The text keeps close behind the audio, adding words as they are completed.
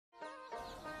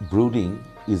Brooding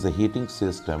is a heating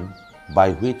system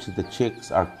by which the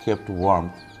chicks are kept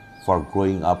warm for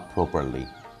growing up properly.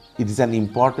 It is an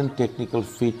important technical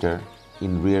feature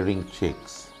in rearing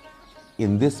chicks.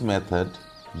 In this method,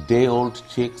 day-old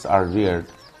chicks are reared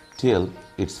till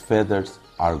its feathers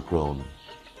are grown.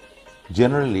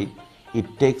 Generally,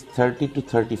 it takes 30 to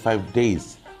 35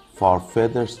 days for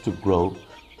feathers to grow,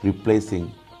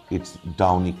 replacing its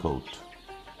downy coat.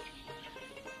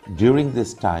 During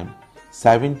this time,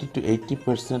 70 to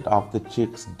 80% of the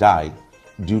chicks die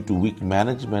due to weak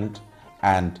management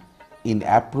and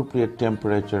inappropriate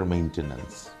temperature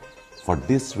maintenance. For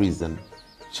this reason,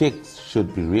 chicks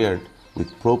should be reared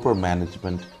with proper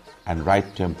management and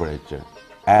right temperature,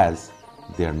 as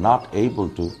they are not able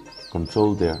to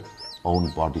control their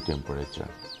own body temperature.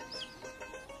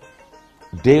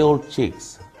 Day-old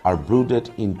chicks are brooded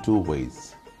in two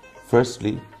ways.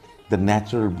 Firstly, the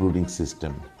natural brooding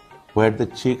system, where the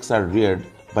chicks are reared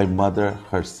by mother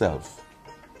herself.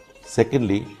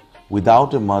 Secondly,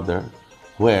 without a mother,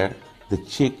 where the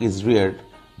chick is reared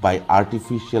by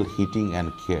artificial heating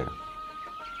and care.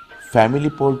 Family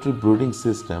poultry brooding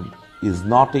system is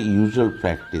not a usual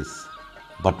practice,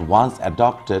 but once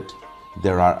adopted,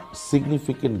 there are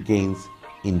significant gains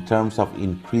in terms of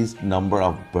increased number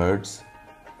of birds,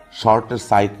 shorter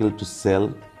cycle to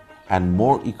sell, and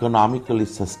more economically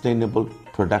sustainable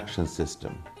production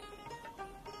system.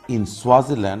 In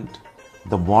Swaziland,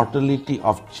 the mortality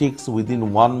of chicks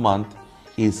within 1 month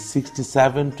is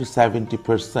 67 to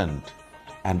 70%,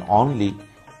 and only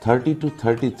 30 to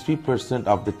 33%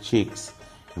 of the chicks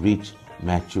reach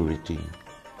maturity.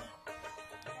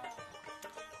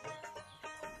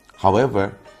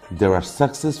 However, there are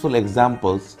successful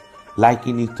examples like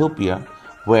in Ethiopia,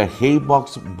 where hay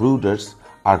box brooders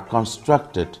are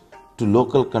constructed to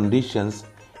local conditions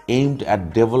aimed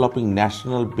at developing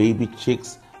national baby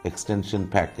chicks extension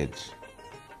package.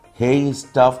 Hay is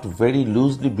stuffed very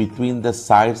loosely between the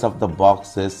sides of the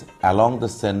boxes along the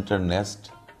center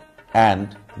nest,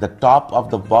 and the top of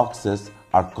the boxes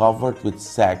are covered with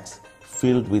sacks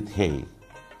filled with hay.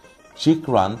 Chick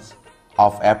runs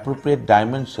of appropriate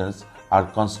dimensions are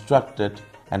constructed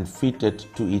and fitted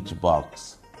to each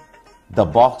box. The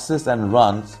boxes and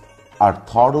runs are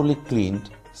thoroughly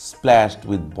cleaned, splashed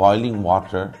with boiling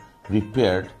water,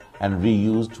 repaired and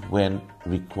reused when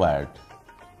required.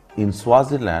 In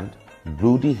Swaziland,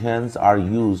 broody hens are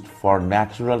used for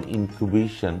natural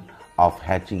incubation of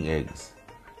hatching eggs.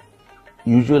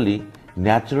 Usually,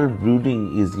 natural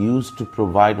brooding is used to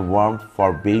provide warmth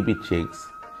for baby chicks,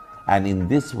 and in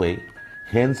this way,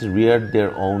 hens rear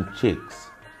their own chicks.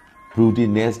 Broody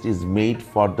nest is made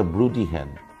for the broody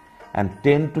hen, and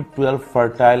 10 to 12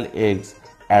 fertile eggs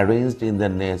arranged in the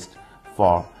nest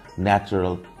for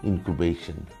natural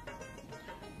incubation.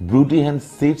 Broody hen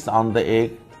sits on the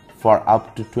egg for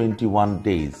up to 21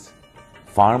 days.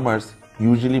 Farmers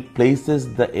usually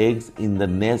places the eggs in the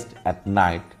nest at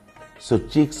night, so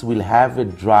chicks will have a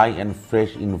dry and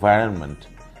fresh environment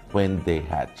when they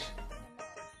hatch.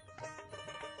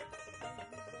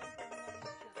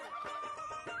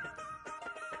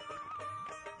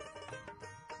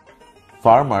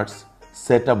 Farmers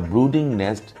set up brooding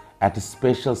nest at a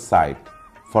special site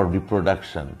for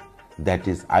reproduction that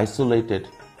is isolated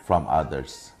from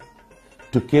others.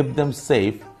 To keep them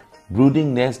safe,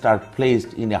 brooding nests are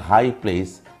placed in a high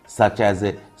place such as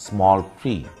a small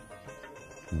tree.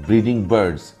 Breeding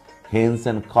birds, hens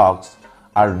and cocks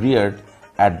are reared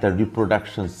at the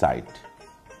reproduction site.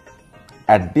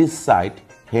 At this site,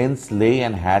 hens lay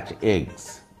and hatch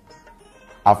eggs.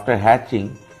 After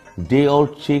hatching,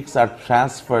 day-old chicks are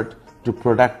transferred to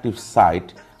productive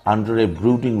site under a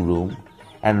brooding room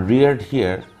and reared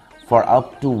here for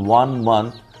up to 1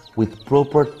 month with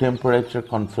proper temperature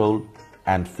control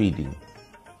and feeding.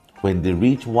 When they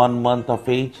reach 1 month of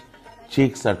age,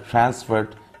 chicks are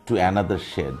transferred to another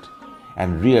shed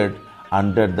and reared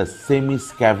under the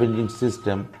semi-scavenging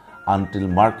system until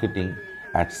marketing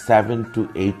at 7 to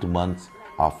 8 months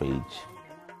of age.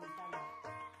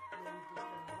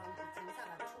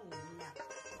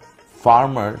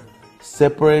 Farmer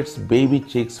separates baby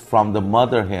chicks from the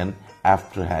mother hen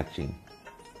after hatching.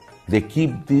 They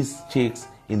keep these chicks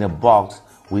in a box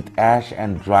with ash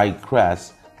and dry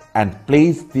grass and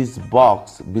place this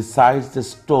box beside the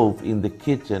stove in the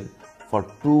kitchen for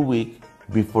 2 weeks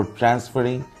before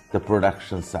transferring the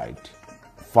production site.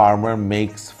 Farmer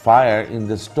makes fire in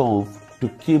the stove to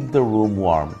keep the room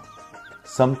warm.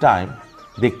 Sometimes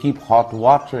they keep hot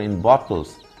water in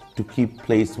bottles to keep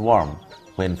place warm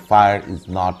when fire is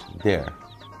not there.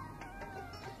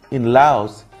 In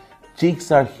Laos,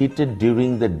 chicks are heated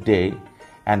during the day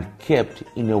and kept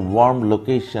in a warm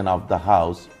location of the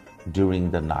house during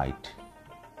the night.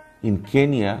 In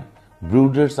Kenya,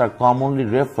 brooders are commonly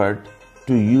referred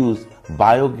to use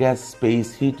biogas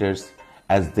space heaters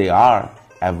as they are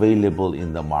available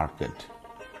in the market.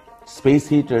 Space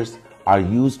heaters are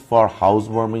used for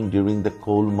housewarming during the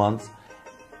cold months,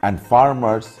 and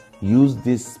farmers use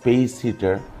this space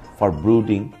heater for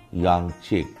brooding young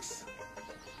chicks.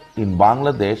 In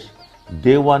Bangladesh,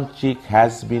 day one chick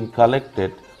has been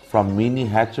collected from mini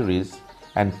hatcheries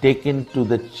and taken to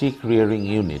the chick rearing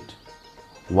unit.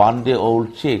 1 day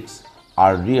old chicks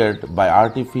are reared by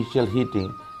artificial heating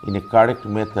in a correct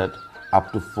method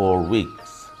up to 4 weeks.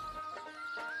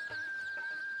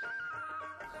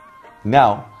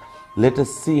 Now, let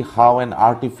us see how an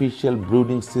artificial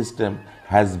brooding system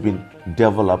has been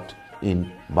developed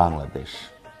in Bangladesh.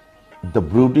 The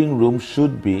brooding room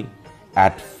should be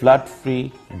at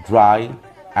flood-free, dry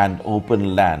and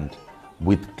open land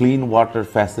with clean water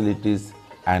facilities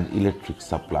and electric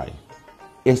supply.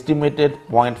 Estimated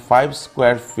 0.5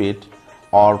 square feet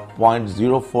or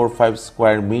 0.045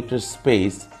 square meter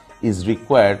space is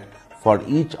required for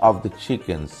each of the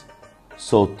chickens.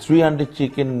 So 300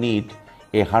 chicken need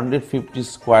 150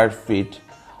 square feet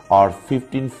or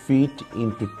 15 feet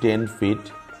into 10 feet,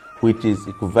 which is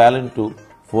equivalent to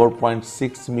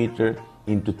 4.6 meter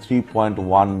into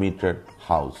 3.1 meter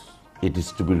house. It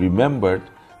is to be remembered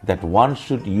that one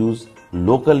should use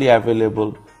locally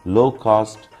available, low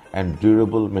cost and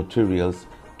durable materials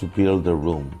to build the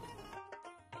room.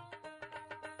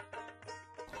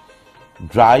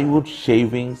 Dry wood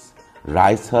shavings,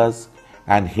 rice husk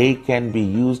and hay can be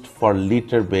used for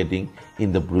litter bedding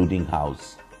in the brooding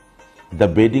house. The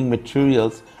bedding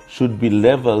materials should be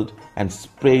leveled and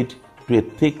sprayed to a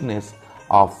thickness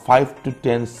of 5 to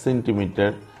 10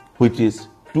 centimeter, which is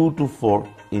 2 to 4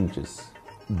 inches.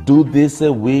 Do this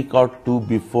a week or two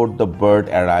before the bird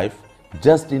arrives,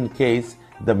 just in case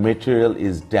the material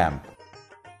is damp.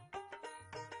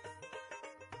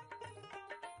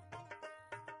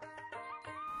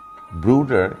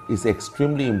 Brooder is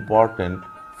extremely important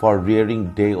for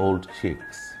rearing day-old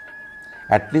chicks.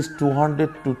 At least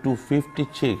 200 to 250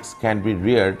 chicks can be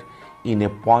reared in a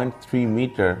 0.3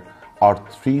 meter or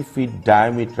 3 feet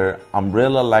diameter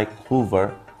umbrella-like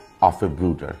hoover of a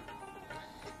brooder.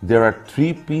 There are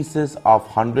 3 pieces of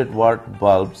 100-watt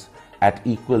bulbs at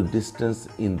equal distance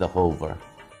in the hoover.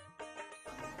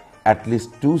 At least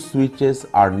 2 switches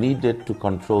are needed to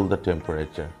control the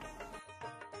temperature.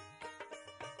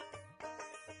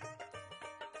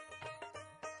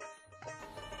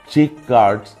 Chick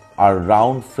guards are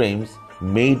round frames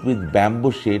made with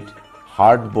bamboo sheet,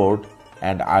 hardboard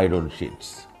and iron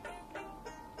sheets.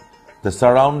 The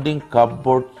surrounding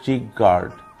cupboard chick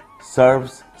guard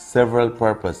serves several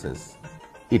purposes.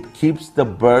 It keeps the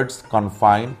birds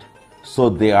confined so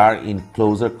they are in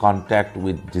closer contact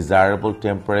with desirable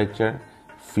temperature,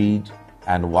 feed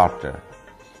and water.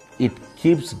 It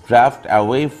keeps draft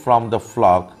away from the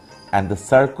flock, and the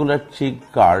circular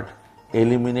chick guard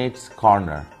eliminates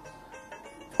corner.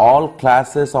 All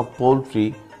classes of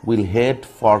poultry will head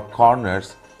for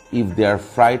corners if they are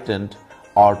frightened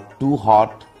or too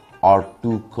hot or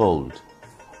too cold.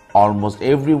 Almost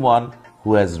everyone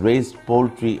who has raised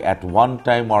poultry at one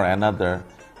time or another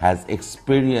has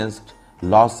experienced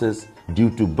losses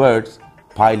due to birds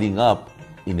piling up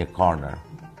in a corner.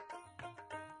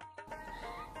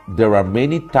 There are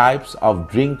many types of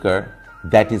drinker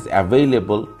that is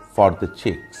available for the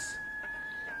chicks.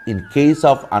 In case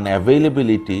of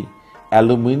unavailability,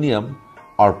 aluminum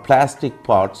or plastic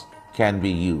pots can be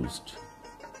used.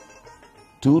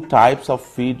 2 types of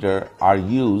feeder are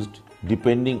used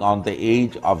depending on the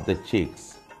age of the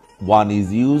chicks. One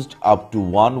is used up to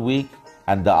 1 week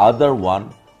and the other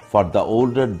one for the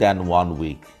older than 1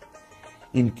 week.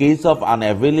 In case of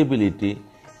unavailability,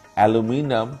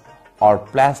 aluminum or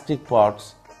plastic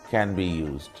pots can be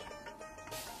used.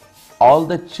 All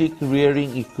the chick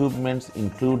rearing equipments,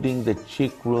 including the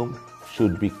chick room,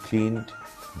 should be cleaned,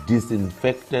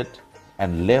 disinfected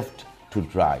and left to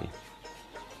dry.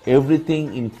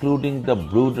 Everything including the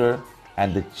brooder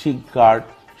and the chick guard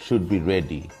should be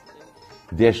ready.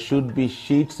 There should be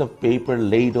sheets of paper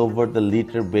laid over the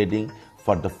litter bedding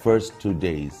for the first 2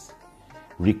 days.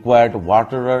 Required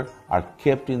waterer are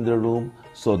kept in the room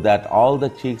so that all the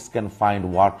chicks can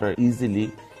find water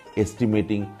easily,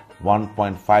 estimating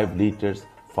 1.5 liters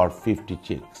for 50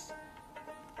 chicks.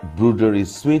 Brooder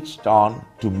is switched on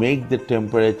to make the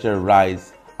temperature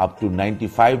rise up to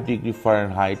 95 degree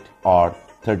Fahrenheit or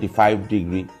 35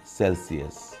 degree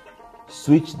Celsius.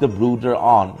 Switch the brooder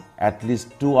on at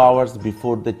least 2 hours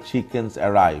before the chickens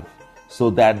arrive so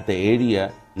that the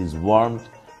area is warmed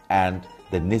and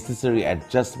the necessary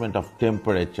adjustment of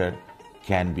temperature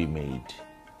can be made.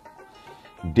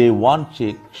 Day 1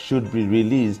 chick should be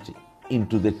released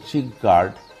into the chick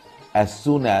guard as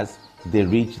soon as they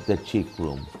reach the chick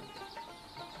room.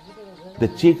 The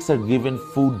chicks are given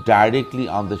food directly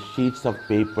on the sheets of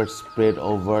paper spread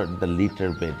over the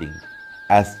litter bedding.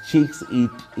 As chicks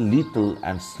eat little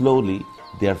and slowly,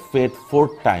 they are fed 4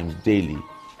 times daily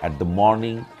at the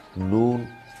morning, noon,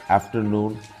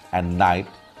 afternoon, and night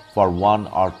for 1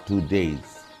 or 2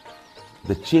 days.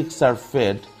 The chicks are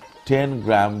fed 10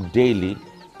 grams daily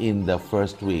in the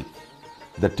first week.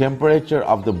 The temperature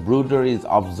of the brooder is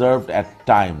observed at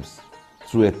times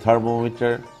through a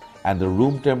thermometer, and the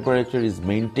room temperature is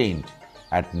maintained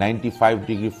at 95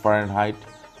 degrees Fahrenheit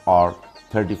or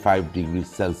 35 degrees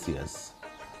Celsius.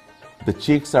 The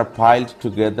chicks are piled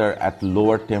together at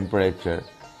lower temperature,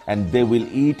 and they will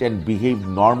eat and behave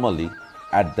normally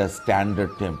at the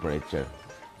standard temperature.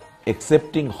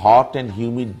 Excepting hot and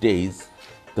humid days,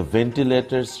 the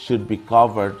ventilators should be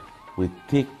covered with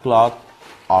thick cloth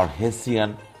or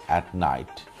hessian at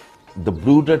night. The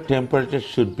brooder temperature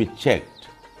should be checked,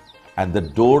 and the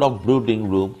door of brooding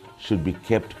room should be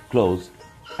kept closed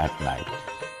at night.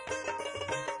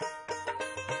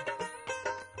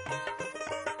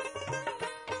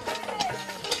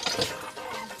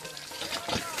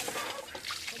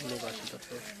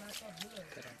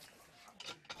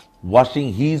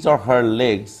 Washing his or her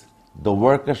legs, the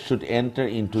worker should enter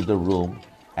into the room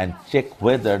and check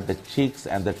whether the chicks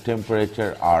and the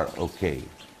temperature are okay.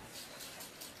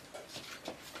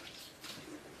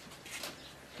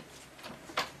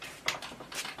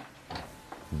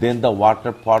 Then the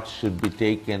water pots should be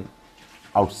taken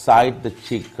outside the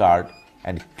chick guard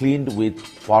and cleaned with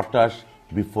potash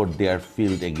before they are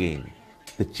filled again.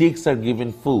 The chicks are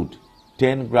given food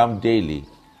 10 grams daily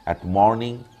at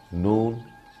morning, noon,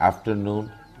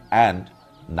 afternoon, and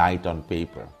night on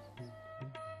paper.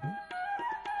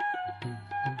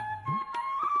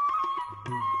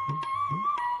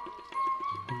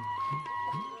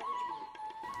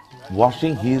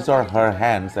 Washing his or her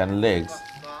hands and legs,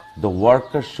 the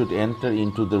worker should enter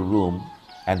into the room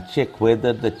and check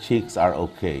whether the chicks are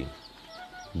okay.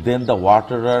 Then the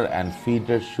waterer and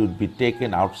feeder should be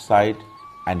taken outside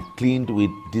and cleaned with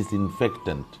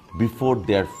disinfectant before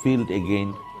they are filled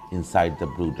again inside the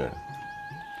brooder.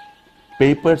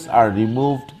 Papers are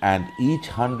removed and each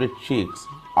 100 chicks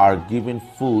are given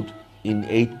food in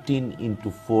 18 into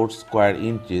 4 square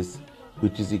inches,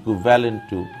 which is equivalent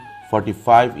to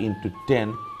 45 into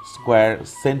 10 square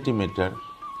centimeter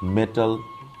metal,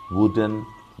 wooden,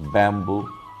 bamboo,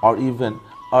 or even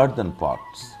earthen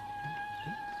pots.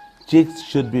 Chicks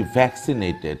should be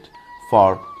vaccinated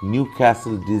for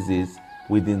Newcastle disease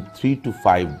within 3 to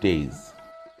 5 days.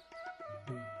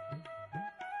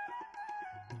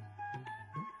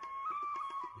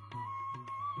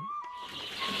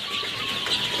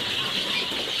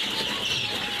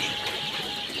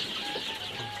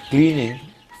 Cleaning,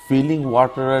 filling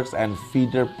waterers and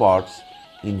feeder pots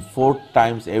in 4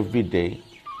 times every day,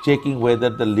 checking whether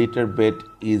the litter bed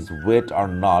is wet or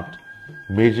not,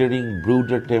 measuring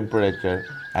brooder temperature,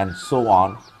 and so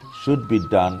on should be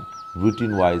done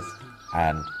routine-wise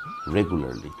and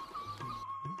regularly.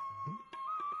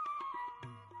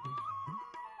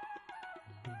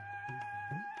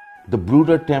 The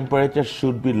brooder temperature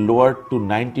should be lowered to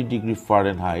 90 degrees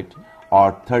Fahrenheit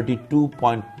or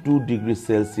 32.2 degrees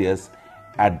Celsius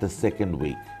at the second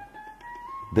week.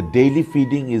 The daily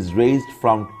feeding is raised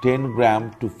from 10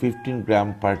 gram to 15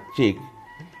 gram per chick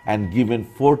and given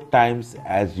 4 times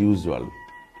as usual.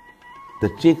 The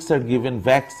chicks are given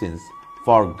vaccines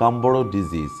for Gumboro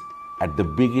disease at the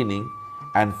beginning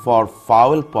and for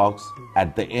fowl pox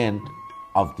at the end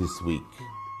of this week.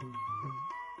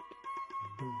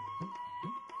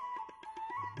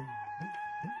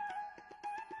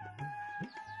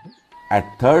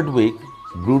 At third week,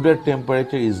 brooder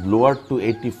temperature is lowered to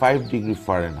 85 degrees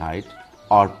Fahrenheit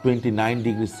or 29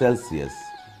 degrees Celsius.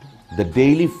 The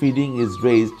daily feeding is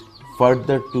raised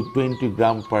further to 20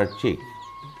 grams per chick.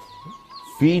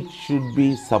 Feed should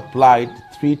be supplied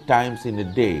 3 times in a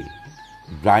day.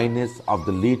 Dryness of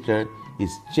the litter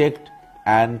is checked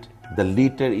and the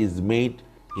litter is made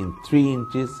in 3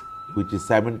 inches, which is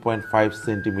 7.5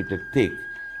 centimeter thick,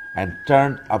 and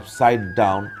turned upside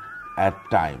down at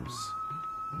times.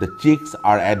 The chicks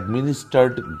are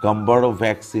administered Gumboro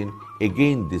vaccine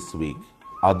again this week.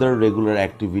 Other regular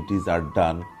activities are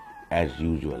done as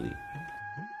usually.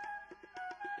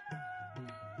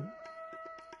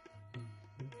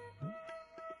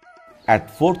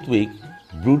 At fourth week,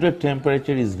 brooder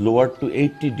temperature is lowered to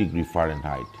 80 degrees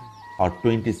Fahrenheit or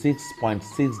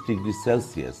 26.6 degrees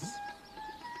Celsius.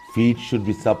 Feed should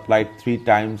be supplied 3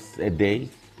 times a day,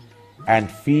 and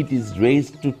feed is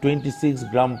raised to 26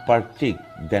 grams per chick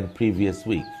than previous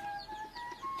week.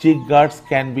 Chick guards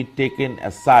can be taken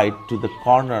aside to the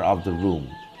corner of the room.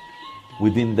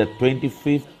 Within the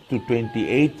 25th to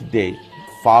 28th day,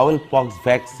 fowlpox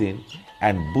vaccine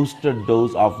and booster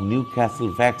dose of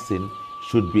Newcastle vaccine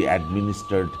should be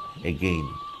administered again.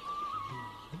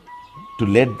 To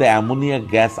let the ammonia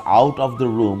gas out of the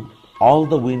room, all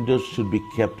the windows should be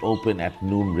kept open at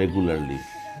noon regularly,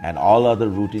 and all other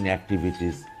routine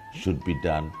activities should be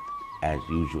done as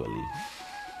usually.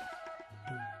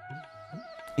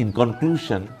 In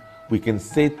conclusion, we can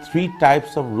say 3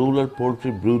 types of rural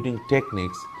poultry brooding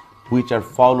techniques which are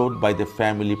followed by the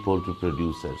family poultry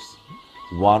producers.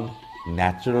 1.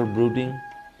 Natural brooding.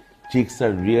 Chicks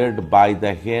are reared by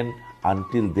the hen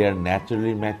until they are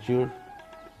naturally mature.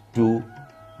 2.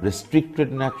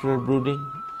 Restricted natural brooding,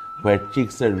 where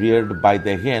chicks are reared by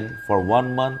the hen for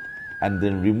 1 month and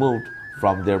then removed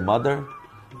from their mother.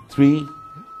 3.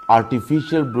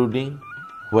 Artificial brooding,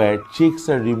 where chicks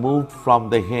are removed from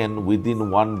the hen within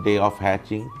 1 day of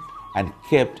hatching and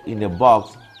kept in a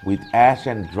box with ash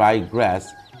and dry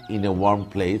grass in a warm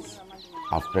place.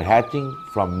 After hatching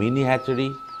from mini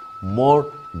hatchery, more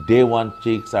day 1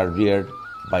 chicks are reared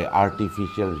by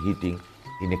artificial heating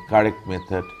in a correct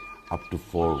method up to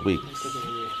 4 weeks.